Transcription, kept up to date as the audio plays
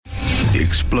The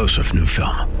explosive new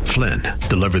film, Flynn,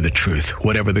 Deliver the Truth,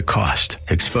 Whatever the Cost,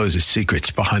 exposes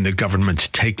secrets behind the government's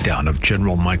takedown of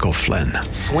General Michael Flynn.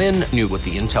 Flynn knew what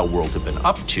the intel world had been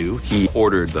up to. He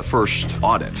ordered the first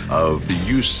audit of the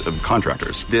use of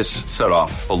contractors. This set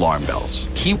off alarm bells.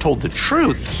 He told the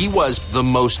truth. He was the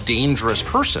most dangerous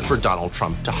person for Donald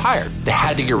Trump to hire. They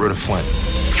had to get rid of Flynn.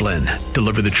 Flynn,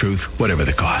 Deliver the Truth, Whatever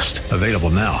the Cost. Available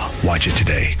now. Watch it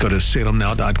today. Go to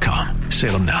salemnow.com.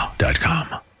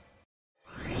 salemnow.com.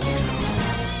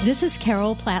 This is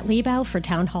Carol Platt Liebau for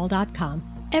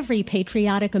townhall.com. Every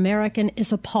patriotic American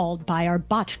is appalled by our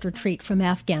botched retreat from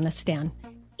Afghanistan.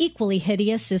 Equally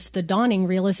hideous is the dawning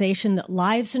realization that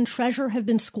lives and treasure have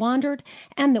been squandered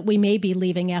and that we may be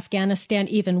leaving Afghanistan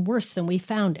even worse than we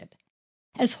found it.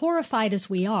 As horrified as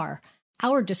we are,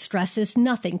 our distress is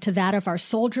nothing to that of our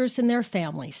soldiers and their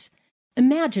families.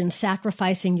 Imagine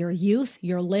sacrificing your youth,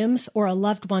 your limbs, or a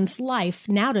loved one's life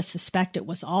now to suspect it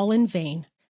was all in vain.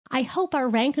 I hope our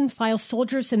rank-and-file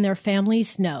soldiers and their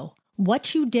families know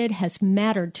what you did has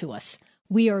mattered to us.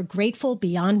 We are grateful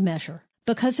beyond measure.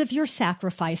 Because of your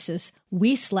sacrifices,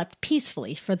 we slept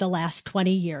peacefully for the last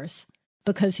 20 years.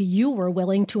 Because you were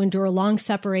willing to endure long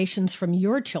separations from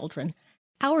your children,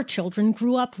 our children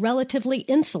grew up relatively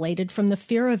insulated from the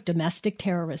fear of domestic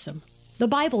terrorism. The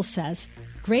Bible says,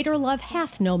 "Greater love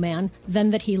hath no man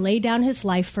than that he lay down his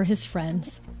life for his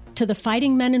friends." To the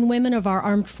fighting men and women of our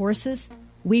armed forces,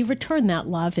 we return that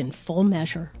love in full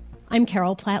measure. I'm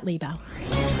Carol Platt Liebau.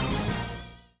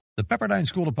 The Pepperdine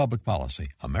School of Public Policy,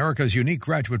 America's unique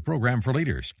graduate program for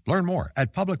leaders. Learn more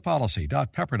at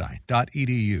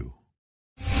publicpolicy.pepperdine.edu.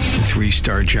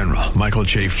 3-star General Michael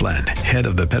J. Flynn, head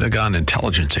of the Pentagon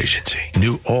Intelligence Agency,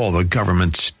 knew all the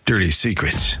government's dirty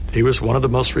secrets. He was one of the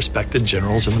most respected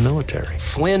generals in the military.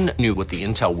 Flynn knew what the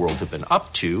intel world had been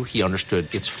up to. He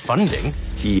understood its funding.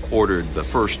 He ordered the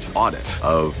first audit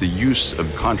of the use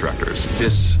of contractors.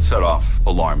 This set off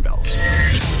alarm bells.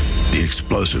 The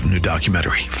explosive new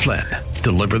documentary, Flynn,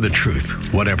 Deliver the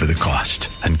Truth, Whatever the Cost,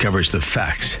 uncovers the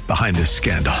facts behind this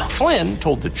scandal. Flynn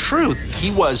told the truth.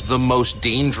 He was the most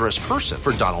dangerous person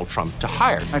for Donald Trump to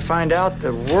hire. I find out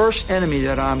the worst enemy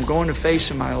that I'm going to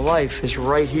face in my life is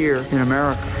right here in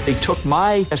America. They took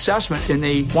my assessment and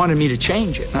they wanted me to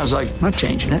change it. And I was like, I'm not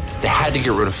changing it. They had to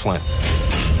get rid of Flynn.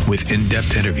 With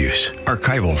in-depth interviews,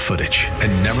 archival footage,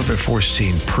 and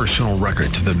never-before-seen personal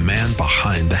records of the man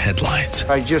behind the headlines.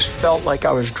 I just felt like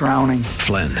I was drowning.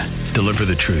 Flynn, Deliver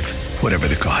the Truth, Whatever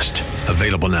the Cost.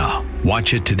 Available now.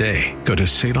 Watch it today. Go to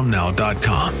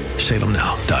salemnow.com.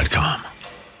 salemnow.com.